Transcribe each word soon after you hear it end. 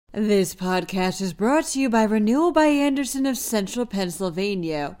This podcast is brought to you by Renewal by Andersen of Central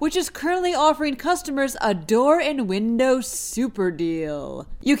Pennsylvania, which is currently offering customers a door and window super deal.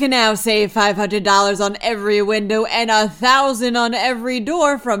 You can now save $500 on every window and $1,000 on every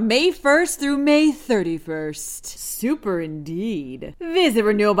door from May 1st through May 31st. Super indeed. Visit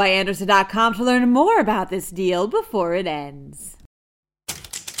renewalbyandersen.com to learn more about this deal before it ends.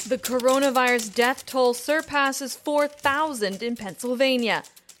 The coronavirus death toll surpasses 4,000 in Pennsylvania.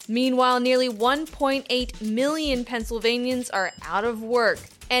 Meanwhile, nearly 1.8 million Pennsylvanians are out of work.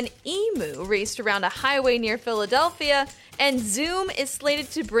 An emu raced around a highway near Philadelphia, and Zoom is slated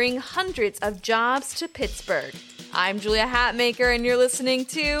to bring hundreds of jobs to Pittsburgh. I'm Julia Hatmaker, and you're listening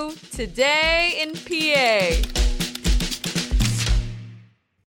to Today in PA.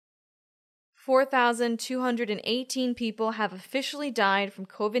 4,218 people have officially died from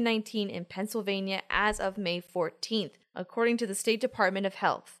COVID-19 in Pennsylvania as of May 14th, according to the State Department of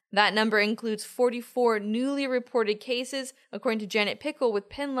Health. That number includes 44 newly reported cases, according to Janet Pickle with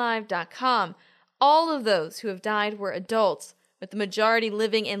PennLive.com. All of those who have died were adults, with the majority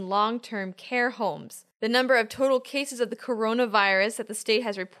living in long-term care homes. The number of total cases of the coronavirus that the state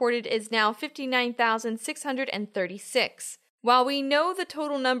has reported is now 59,636. While we know the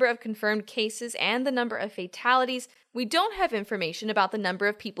total number of confirmed cases and the number of fatalities, we don't have information about the number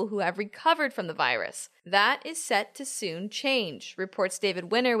of people who have recovered from the virus. That is set to soon change, reports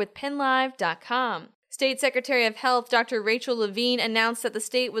David Winner with PennLive.com. State Secretary of Health Dr. Rachel Levine announced that the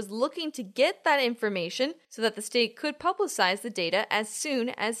state was looking to get that information so that the state could publicize the data as soon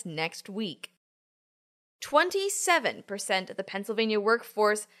as next week. 27% of the Pennsylvania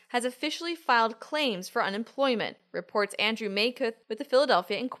workforce has officially filed claims for unemployment, reports Andrew Maycuth with the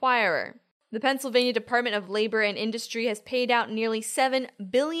Philadelphia Inquirer. The Pennsylvania Department of Labor and Industry has paid out nearly $7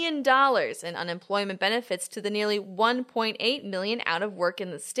 billion in unemployment benefits to the nearly 1.8 million out of work in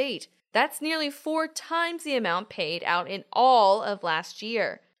the state. That's nearly 4 times the amount paid out in all of last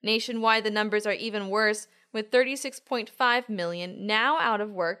year. Nationwide, the numbers are even worse, with 36.5 million now out of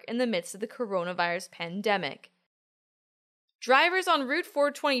work in the midst of the coronavirus pandemic. Drivers on Route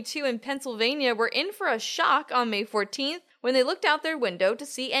 422 in Pennsylvania were in for a shock on May 14th when they looked out their window to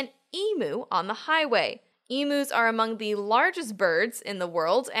see an emu on the highway. Emus are among the largest birds in the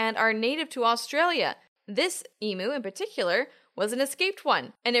world and are native to Australia. This emu in particular was an escaped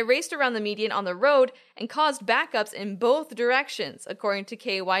one, and it raced around the median on the road and caused backups in both directions, according to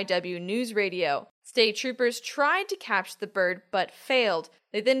KYW News Radio. State troopers tried to catch the bird but failed.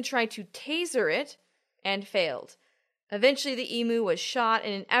 They then tried to taser it and failed. Eventually, the emu was shot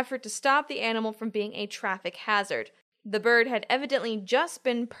in an effort to stop the animal from being a traffic hazard. The bird had evidently just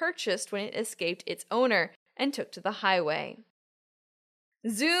been purchased when it escaped its owner and took to the highway.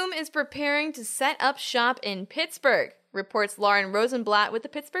 Zoom is preparing to set up shop in Pittsburgh, reports Lauren Rosenblatt with the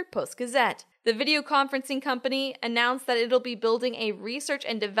Pittsburgh Post-Gazette. The video conferencing company announced that it'll be building a research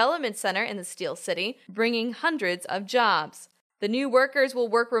and development center in the Steel City, bringing hundreds of jobs. The new workers will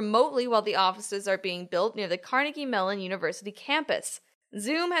work remotely while the offices are being built near the Carnegie Mellon University campus.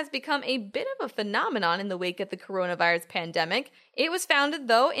 Zoom has become a bit of a phenomenon in the wake of the coronavirus pandemic. It was founded,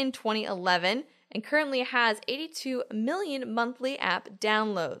 though, in 2011 and currently has 82 million monthly app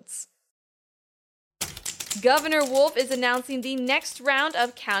downloads. Governor Wolf is announcing the next round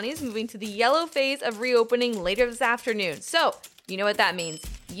of counties moving to the yellow phase of reopening later this afternoon. So, you know what that means.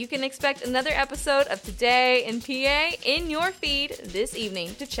 You can expect another episode of Today in PA in your feed this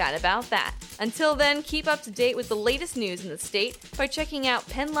evening to chat about that. Until then, keep up to date with the latest news in the state by checking out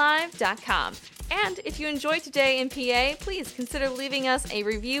PennLive.com. And if you enjoyed Today in PA, please consider leaving us a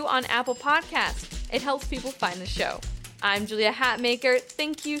review on Apple Podcasts. It helps people find the show. I'm Julia Hatmaker.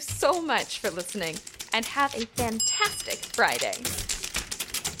 Thank you so much for listening, and have a fantastic Friday.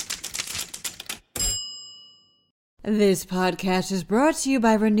 This podcast is brought to you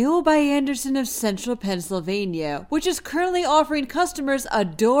by Renewal by Andersen of Central Pennsylvania, which is currently offering customers a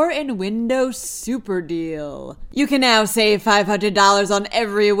door and window super deal. You can now save $500 on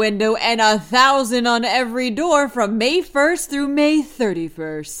every window and $1,000 on every door from May 1st through May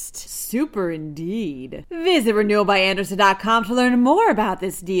 31st. Super indeed. Visit renewalbyandersen.com to learn more about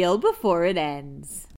this deal before it ends.